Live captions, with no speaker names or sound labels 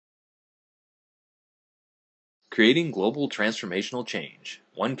Creating Global Transformational Change.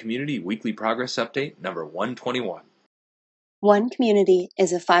 One Community Weekly Progress Update number 121. One Community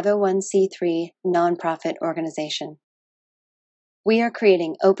is a 501c3 nonprofit organization. We are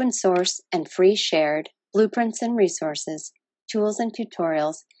creating open source and free shared blueprints and resources, tools and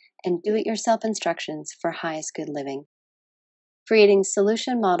tutorials, and do-it-yourself instructions for highest good living. Creating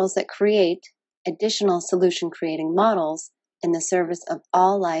solution models that create additional solution creating models in the service of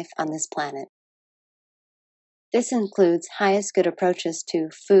all life on this planet. This includes highest good approaches to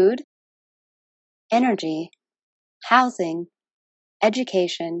food, energy, housing,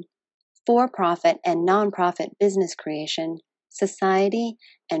 education, for-profit and non-profit business creation, society,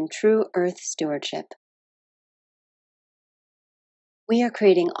 and true earth stewardship. We are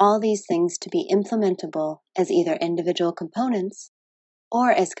creating all these things to be implementable as either individual components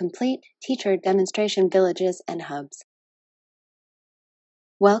or as complete teacher demonstration villages and hubs.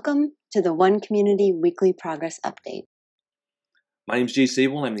 Welcome to the One Community Weekly Progress Update. My name is Jay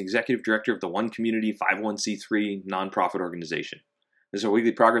Sable, and I'm the Executive Director of the One Community 501c3 nonprofit organization. This is our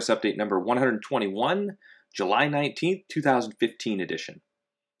Weekly Progress Update number 121, July 19th, 2015 edition.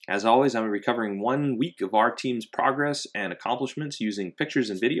 As always, I'm recovering 1 week of our team's progress and accomplishments using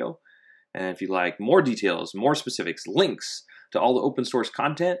pictures and video. And if you'd like more details, more specifics, links to all the open source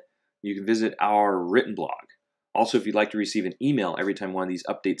content, you can visit our written blog. Also, if you'd like to receive an email every time one of these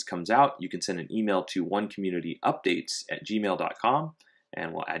updates comes out, you can send an email to onecommunityupdates@gmail.com,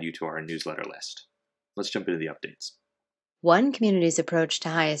 and we'll add you to our newsletter list. Let's jump into the updates. One Community's approach to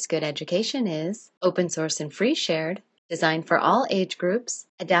highest good education is open source and free shared, designed for all age groups,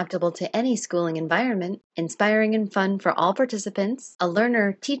 adaptable to any schooling environment, inspiring and fun for all participants, a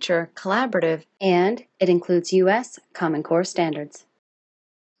learner-teacher collaborative, and it includes U.S. Common Core standards.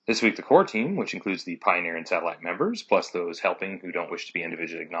 This week, the core team, which includes the Pioneer and Satellite members, plus those helping who don't wish to be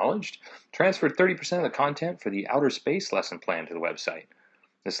individually acknowledged, transferred 30% of the content for the Outer Space lesson plan to the website.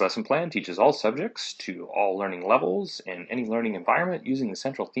 This lesson plan teaches all subjects to all learning levels in any learning environment using the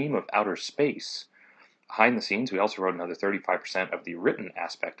central theme of outer space. Behind the scenes, we also wrote another 35% of the written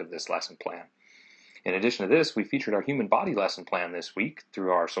aspect of this lesson plan. In addition to this, we featured our human body lesson plan this week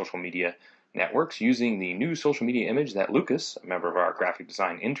through our social media networks using the new social media image that Lucas, a member of our graphic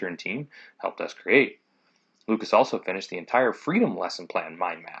design intern team, helped us create. Lucas also finished the entire Freedom lesson plan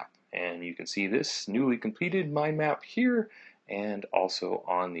mind map, and you can see this newly completed mind map here and also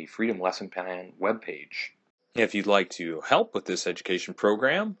on the Freedom lesson plan webpage. If you'd like to help with this education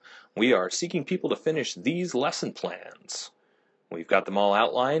program, we are seeking people to finish these lesson plans. We've got them all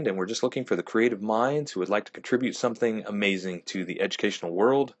outlined, and we're just looking for the creative minds who would like to contribute something amazing to the educational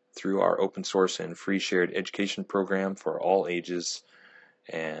world through our open source and free shared education program for all ages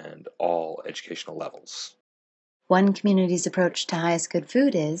and all educational levels. One Community's approach to highest good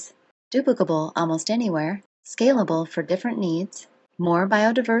food is duplicable almost anywhere, scalable for different needs, more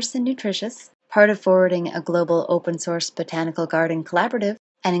biodiverse and nutritious, part of forwarding a global open source botanical garden collaborative,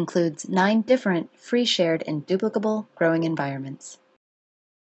 and includes 9 different free shared and duplicable growing environments.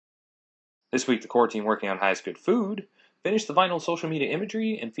 This week, the core team working on highest good food finished the vinyl social media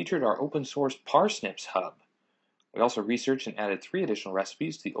imagery and featured our open source Parsnips hub. We also researched and added 3 additional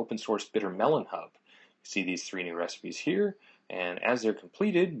recipes to the open source bitter melon hub. You see these 3 new recipes here, and as they're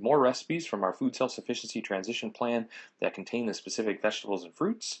completed, more recipes from our food self-sufficiency transition plan that contain the specific vegetables and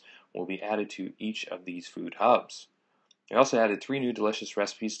fruits will be added to each of these food hubs. We also added 3 new delicious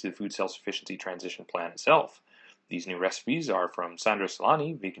recipes to the food self-sufficiency transition plan itself. These new recipes are from Sandra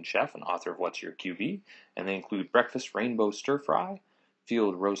Solani, vegan chef and author of What's Your QB, and they include breakfast rainbow stir fry,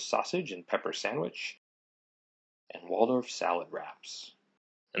 field roast sausage and pepper sandwich, and Waldorf salad wraps.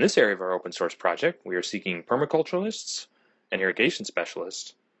 In this area of our open source project, we are seeking permaculturalists, an irrigation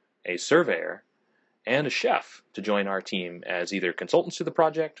specialist, a surveyor, and a chef to join our team as either consultants to the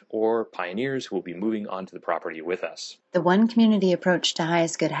project or pioneers who will be moving onto the property with us. The One Community approach to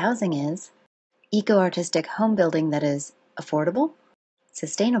highest good housing is eco-artistic home building that is affordable,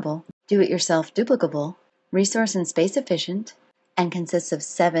 sustainable, do-it-yourself duplicable, resource and space efficient, and consists of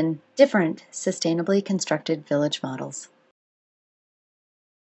 7 different sustainably constructed village models.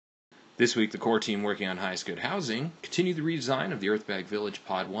 This week, the core team working on highest good housing continued the redesign of the Earthbag Village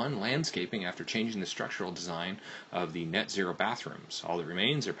Pod 1 landscaping after changing the structural design of the net zero bathrooms. All that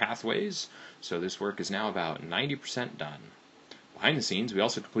remains are pathways, so this work is now about 90% done. Behind the scenes, we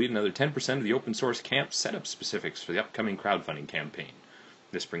also completed another 10% of the open source camp setup specifics for the upcoming crowdfunding campaign.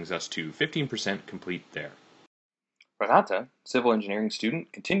 This brings us to 15% complete there. Renata, civil engineering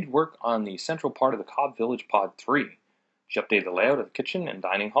student, continued work on the central part of the Cobb Village Pod 3. She updated the layout of the kitchen and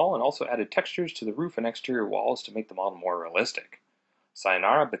dining hall and also added textures to the roof and exterior walls to make the model more realistic.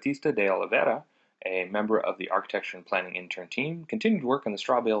 Sayonara Batista de Oliveira a member of the Architecture and Planning intern team, continued work on the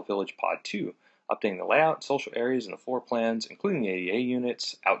Strawbale Village Pod 2, updating the layout, social areas, and the floor plans, including the ADA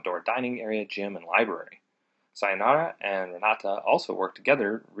units, outdoor dining area, gym, and library. Sayonara and Renata also worked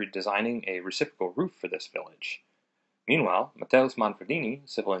together redesigning a reciprocal roof for this village. Meanwhile, Mateus Manfredini,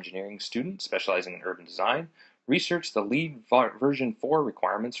 civil engineering student specializing in urban design, researched the LEED version 4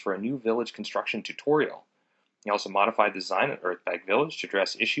 requirements for a new village construction tutorial. He also modified the design at Earthbag Village to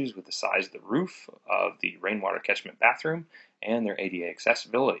address issues with the size of the roof of the rainwater catchment bathroom and their ADA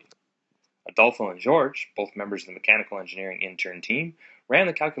accessibility. Adolfo and George, both members of the mechanical engineering intern team, ran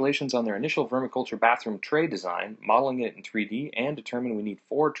the calculations on their initial vermiculture bathroom tray design, modeling it in 3D, and determined we need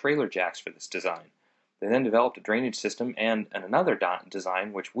 4 trailer jacks for this design. They then developed a drainage system and another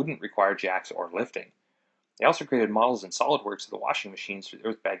design which wouldn't require jacks or lifting. They also created models in SolidWorks of the washing machines for the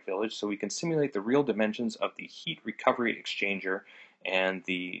Earthbag Village so we can simulate the real dimensions of the heat recovery exchanger and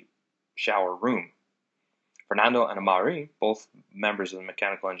the shower room. Fernando and Amari, both members of the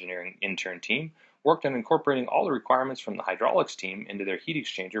mechanical engineering intern team, worked on incorporating all the requirements from the hydraulics team into their heat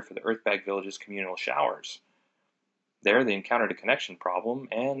exchanger for the Earthbag Village's communal showers. There they encountered a connection problem,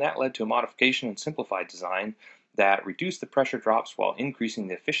 and that led to a modification and simplified design that reduced the pressure drops while increasing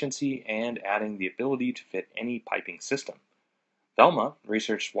the efficiency and adding the ability to fit any piping system. Velma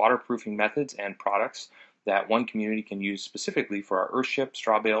researched waterproofing methods and products that one community can use specifically for our earthship,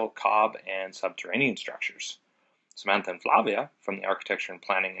 strawbale, cob, and subterranean structures. Samantha and Flavia, from the Architecture and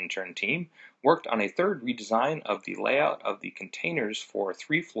Planning intern team, worked on a third redesign of the layout of the containers for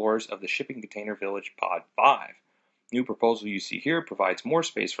 3 floors of the Shipping Container Village Pod 5. New proposal you see here provides more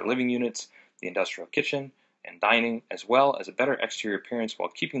space for living units, the industrial kitchen, and dining, as well as a better exterior appearance while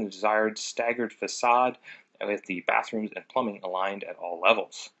keeping the desired staggered facade with the bathrooms and plumbing aligned at all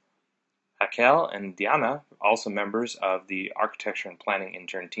levels. Raquel and Diana, also members of the Architecture and Planning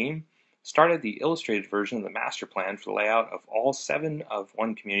intern team, started the illustrated version of the master plan for the layout of all 7 of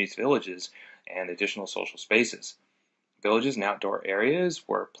one community's villages and additional social spaces. Villages and outdoor areas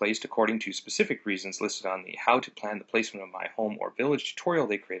were placed according to specific reasons listed on the How to Plan the Placement of My Home or Village tutorial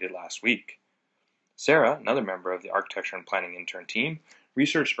they created last week. Sarah, another member of the Architecture and Planning intern team,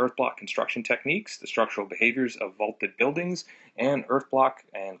 researched earthblock construction techniques, the structural behaviors of vaulted buildings, and earthblock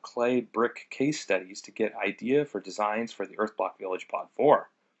and clay brick case studies to get idea for designs for the Earthblock Village Pod 4.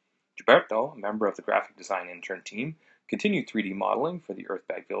 Gilberto, a member of the graphic design intern team, continued 3D modeling for the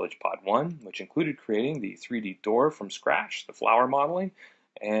Earthbag Village Pod 1, which included creating the 3D door from scratch, the flower modeling,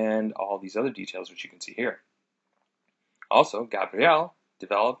 and all these other details which you can see here. Also, Gabrielle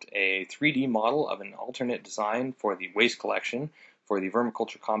developed a 3D model of an alternate design for the waste collection for the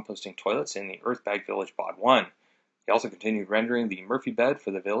vermiculture composting toilets in the Earthbag Village Pod 1. He also continued rendering the Murphy bed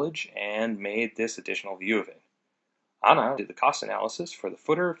for the village and made this additional view of it. Anna did the cost analysis for the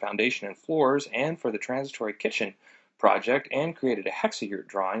footer, foundation, and floors, and for the transitory kitchen project, and created a hexagram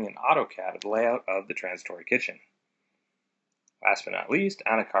drawing in AutoCAD of the layout of the transitory kitchen. Last but not least,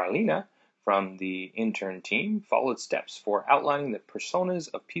 Anna Carolina from the intern team followed steps for outlining the personas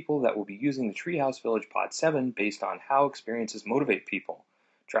of people that will be using the Treehouse Village Pod 7 based on how experiences motivate people,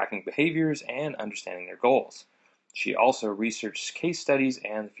 tracking behaviors, and understanding their goals. She also researched case studies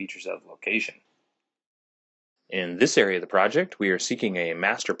and the features of the location. In this area of the project, we are seeking a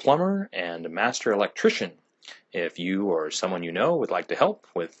master plumber and a master electrician. If you or someone you know would like to help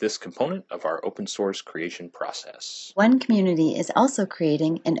with this component of our open source creation process. One Community is also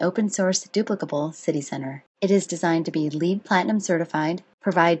creating an open source duplicable city center. It is designed to be LEED Platinum certified,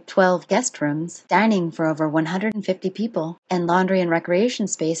 provide 12 guest rooms, dining for over 150 people, and laundry and recreation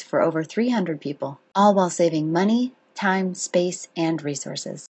space for over 300 people, all while saving money, time, space, and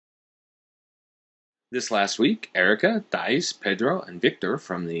resources. This last week, Erica, Thais, Pedro, and Victor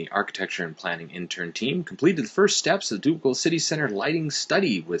from the Architecture and Planning intern team completed the first steps of the Duplicable City Center lighting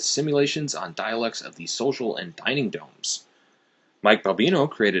study with simulations on dialects of the social and dining domes. Mike Balbino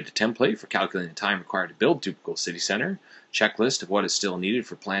created a template for calculating the time required to build Duplicable City Center, checklist of what is still needed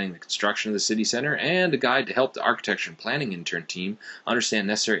for planning the construction of the city center, and a guide to help the Architecture and Planning intern team understand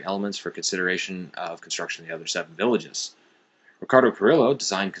necessary elements for consideration of construction of the other 7 villages. Ricardo Carrillo,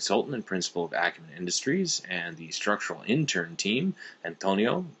 design consultant and principal of Acumen Industries, and the structural intern team,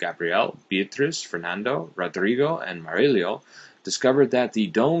 Antonio, Gabriel, Beatriz, Fernando, Rodrigo, and Marilio, discovered that the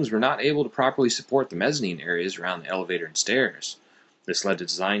domes were not able to properly support the mezzanine areas around the elevator and stairs. This led to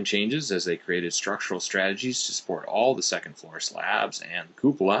design changes as they created structural strategies to support all the second floor slabs and the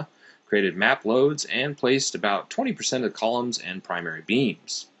cupola, created map loads, and placed about 20% of the columns and primary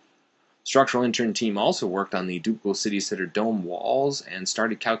beams. Structural intern team also worked on the Duplicable City Center dome walls and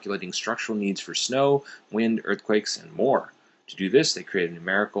started calculating structural needs for snow, wind, earthquakes, and more. To do this, they create a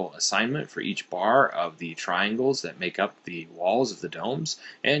numerical assignment for each bar of the triangles that make up the walls of the domes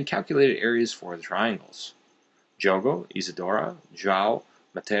and calculated areas for the triangles. Diogo, Isadora, João,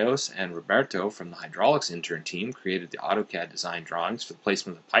 Mateus, and Roberto from the hydraulics intern team created the AutoCAD design drawings for the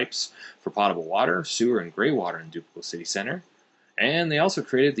placement of the pipes for potable water, sewer, and gray water in Duplicable City Center. And they also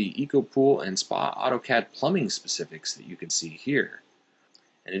created the Eco Pool and Spa AutoCAD plumbing specifics that you can see here.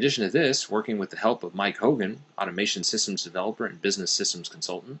 In addition to this, working with the help of Mike Hogan, automation systems developer and business systems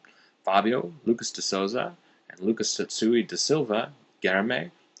consultant, Fabio, Lucas de Souza, and Lucas Tatsui de Silva,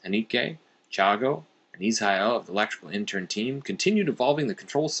 Guilherme, Henrique, Thiago, and Israel of the electrical intern team continued evolving the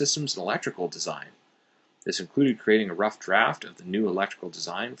control systems and electrical design. This included creating a rough draft of the new electrical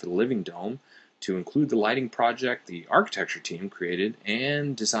design for the living dome to include the lighting project the architecture team created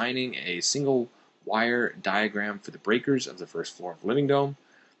and designing a single wire diagram for the breakers of the first floor of the living dome,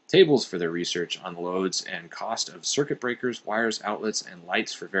 tables for their research on the loads and cost of circuit breakers, wires, outlets, and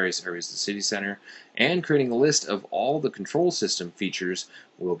lights for various areas of the city center, and creating a list of all the control system features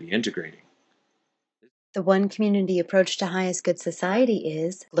we'll be integrating. The One Community approach to highest good society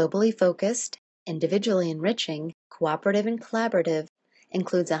is globally focused, individually enriching, cooperative and collaborative,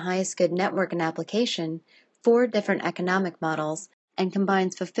 includes a highest good network and application, 4 different economic models, and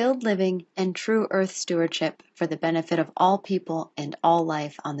combines fulfilled living and true earth stewardship for the benefit of all people and all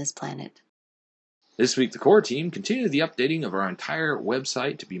life on this planet. This week, the core team continued the updating of our entire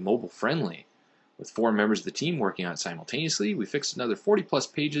website to be mobile friendly. With 4 members of the team working on it simultaneously, we fixed another 40-plus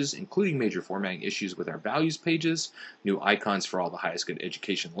pages, including major formatting issues with our values pages, new icons for all the highest good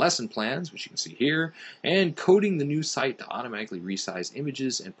education lesson plans, which you can see here, and coding the new site to automatically resize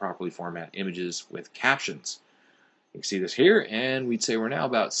images and properly format images with captions. You can see this here, and we'd say we're now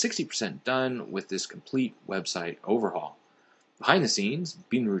about 60% done with this complete website overhaul. Behind the scenes,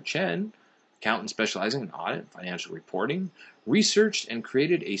 Binru Chen, accountant specializing in audit and financial reporting, researched and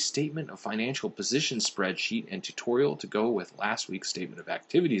created a statement of financial position spreadsheet and tutorial to go with last week's statement of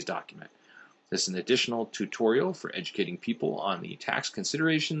activities document. This is an additional tutorial for educating people on the tax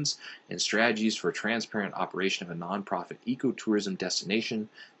considerations and strategies for a transparent operation of a nonprofit ecotourism destination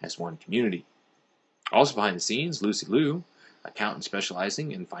as one community. Also behind the scenes, Lucy Liu, accountant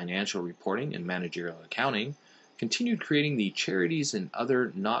specializing in financial reporting and managerial accounting, continued creating the Charities and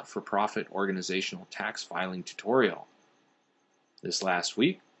Other Not-for-Profit Organizational Tax Filing tutorial. This last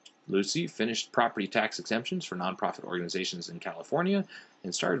week, Lucy finished property tax exemptions for nonprofit organizations in California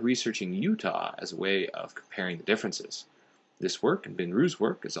and started researching Utah as a way of comparing the differences. This work and Binru's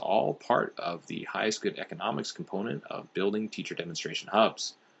work is all part of the highest good economics component of building teacher demonstration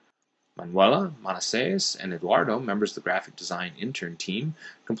hubs. Manuela, Manassés, and Eduardo, members of the graphic design intern team,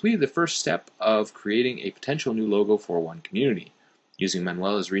 completed the first step of creating a potential new logo for One Community. Using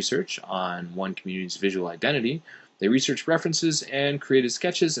Manuela's research on One Community's visual identity, they researched references and created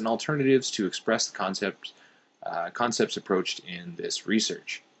sketches and alternatives to express the concepts approached in this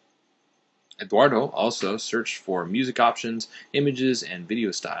research. Eduardo also searched for music options, images, and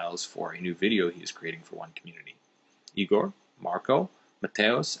video styles for a new video he is creating for One Community. Igor, Marco,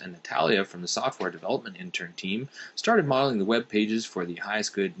 Mateus, and Natalia from the software development intern team started modeling the web pages for the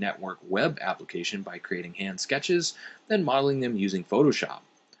Highest Good Network web application by creating hand sketches, then modeling them using Photoshop.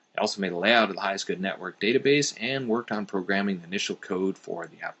 They also made a layout of the Highest Good Network database and worked on programming the initial code for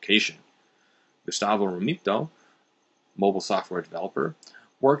the application. Gustavo Romito, mobile software developer,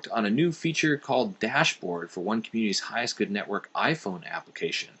 worked on a new feature called Dashboard for One Community's Highest Good Network iPhone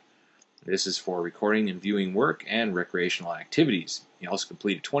application. This is for recording and viewing work and recreational activities. He also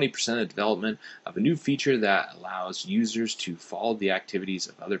completed 20% of the development of a new feature that allows users to follow the activities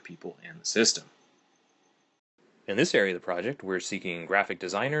of other people in the system. In this area of the project, we're seeking graphic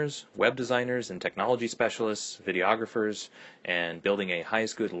designers, web designers, and technology specialists, videographers, and building a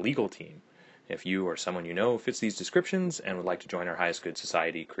highest good legal team. If you or someone you know fits these descriptions and would like to join our highest good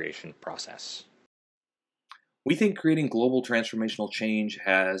society creation process. We think creating global transformational change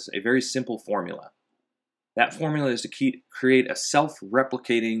has a very simple formula. That formula is to create a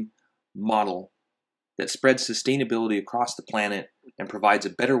self-replicating model that spreads sustainability across the planet and provides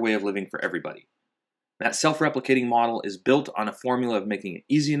a better way of living for everybody. That self-replicating model is built on a formula of making it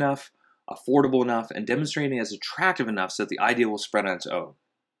easy enough, affordable enough, and demonstrating it as attractive enough so that the idea will spread on its own.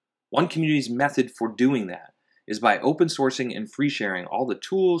 One Community's method for doing that is by open sourcing and free sharing all the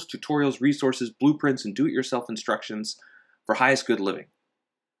tools, tutorials, resources, blueprints, and do-it-yourself instructions for highest good living.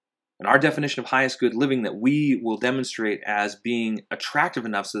 And our definition of highest good living that we will demonstrate as being attractive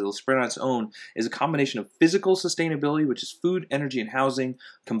enough so that it'll spread on its own is a combination of physical sustainability, which is food, energy, and housing,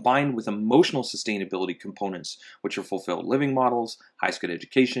 combined with emotional sustainability components, which are fulfilled living models, highest good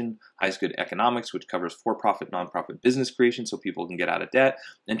education, highest good economics, which covers for-profit, nonprofit business creation so people can get out of debt,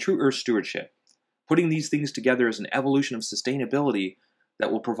 and true earth stewardship. Putting these things together is an evolution of sustainability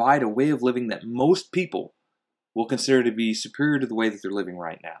that will provide a way of living that most people will consider to be superior to the way that they're living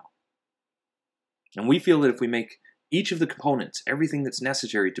right now. And we feel that if we make each of the components, everything that's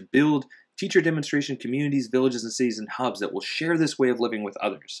necessary to build teacher demonstration communities, villages, and cities and hubs that will share this way of living with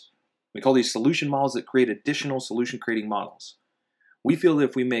others. We call these solution models that create additional solution creating models. We feel that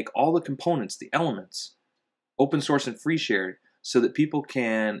if we make all the components, the elements, open source and free shared, so that people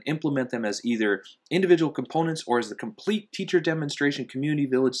can implement them as either individual components or as the complete teacher demonstration community,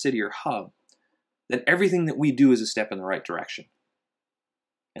 village, city, or hub, then everything that we do is a step in the right direction.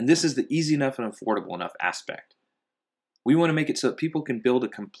 And this is the easy enough and affordable enough aspect. We want to make it so that people can build a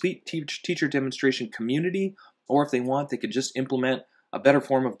complete teacher demonstration community, or if they want, they could just implement a better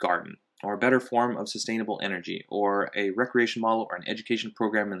form of garden, or a better form of sustainable energy, or a recreation model, or an education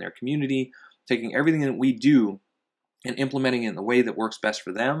program in their community, taking everything that we do and implementing it in the way that works best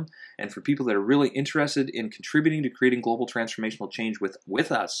for them, and for people that are really interested in contributing to creating global transformational change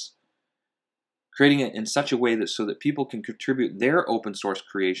with us, creating it in such a way that so that people can contribute their open source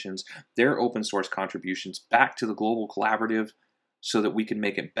creations, their open source contributions back to the global collaborative so that we can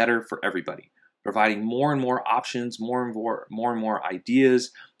make it better for everybody, providing more and more options, more and more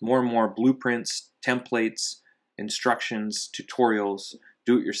ideas, more and more blueprints, templates, instructions, tutorials,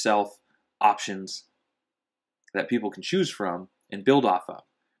 do-it-yourself options that people can choose from and build off of,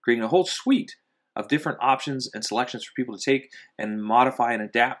 creating a whole suite of different options and selections for people to take and modify and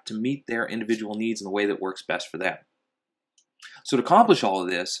adapt to meet their individual needs in the way that works best for them. So to accomplish all of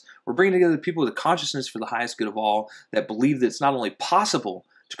this, we're bringing together people with a consciousness for the highest good of all that believe that it's not only possible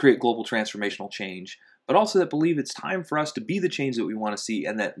to create global transformational change, but also that believe it's time for us to be the change that we want to see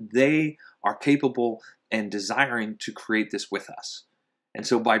and that they are capable and desiring to create this with us. And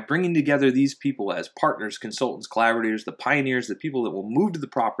so by bringing together these people as partners, consultants, collaborators, the pioneers, the people that will move to the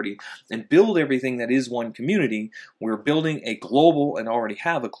property and build everything that is one community, we're building a global and already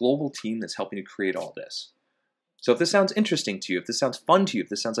have a global team that's helping to create all this. So if this sounds interesting to you, if this sounds fun to you, if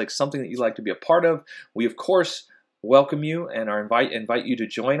this sounds like something that you'd like to be a part of, we of course welcome you and invite you to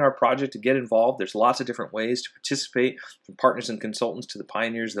join our project, to get involved. There's lots of different ways to participate, from partners and consultants to the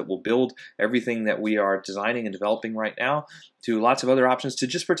pioneers that will build everything that we are designing and developing right now, to lots of other options, to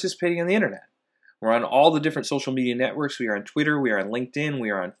just participating on the internet. We're on all the different social media networks. We are on Twitter, we are on LinkedIn, we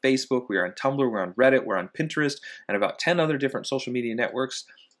are on Facebook, we are on Tumblr, we're on Reddit, we're on Pinterest, and about 10 other different social media networks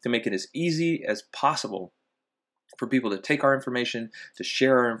to make it as easy as possible for people to take our information, to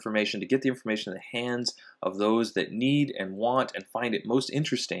share our information, to get the information in the hands of those that need and want and find it most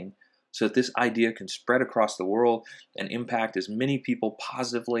interesting, so that this idea can spread across the world and impact as many people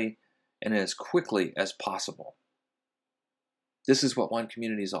positively and as quickly as possible. This is what One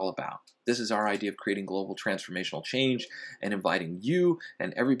Community is all about. This is our idea of creating global transformational change and inviting you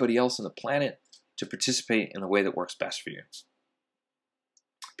and everybody else on the planet to participate in the way that works best for you.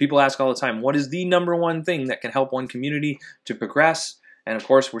 People ask all the time, what is the number one thing that can help One Community to progress? And of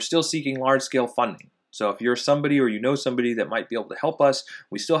course, we're still seeking large-scale funding. So if you're somebody or you know somebody that might be able to help us,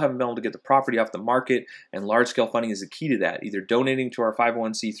 we still haven't been able to get the property off the market, and large-scale funding is the key to that, either donating to our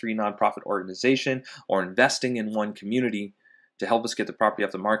 501c3 nonprofit organization or investing in One Community to help us get the property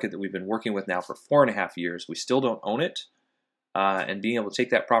off the market that we've been working with now for 4.5 years. We still don't own it, and being able to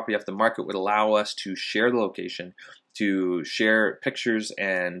take that property off the market would allow us to share the location, to share pictures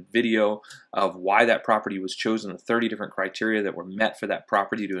and video of why that property was chosen, the 30 different criteria that were met for that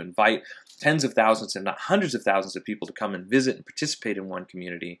property, to invite tens of thousands and not hundreds of thousands of people to come and visit and participate in One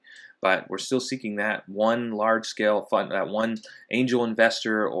Community. But we're still seeking that one large-scale fund, that one angel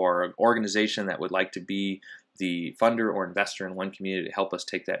investor or organization that would like to be the funder or investor in One Community to help us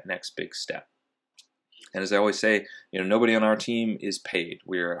take that next big step. And as I always say, nobody on our team is paid.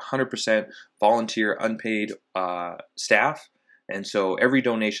 We're 100% volunteer, unpaid staff. And so every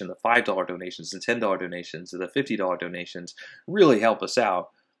donation, the $5 donations, the $10 donations, the $50 donations really help us out,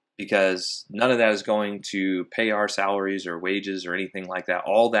 because none of that is going to pay our salaries or wages or anything like that.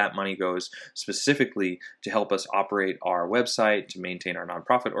 All that money goes specifically to help us operate our website, to maintain our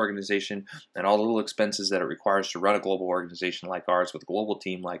nonprofit organization, and all the little expenses that it requires to run a global organization like ours with a global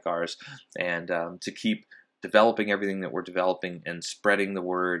team like ours, and to keep developing everything that we're developing and spreading the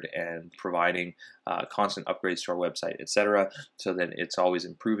word and providing constant upgrades to our website, etc., so that it's always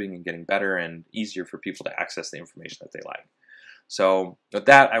improving and getting better and easier for people to access the information that they like. So with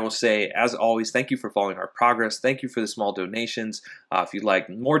that, I will say, as always, thank you for following our progress. Thank you for the small donations. If you'd like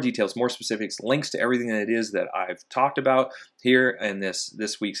more details, more specifics, links to everything that it is that I've talked about here in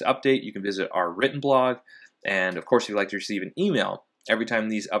this week's update, you can visit our written blog. And of course, if you'd like to receive an email every time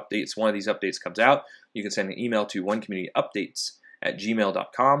one of these updates comes out, you can send an email to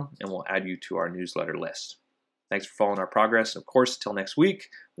onecommunityupdates@gmail.com, and we'll add you to our newsletter list. Thanks for following our progress. And of course, until next week,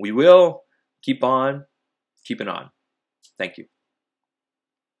 we will keep on keeping on. Thank you.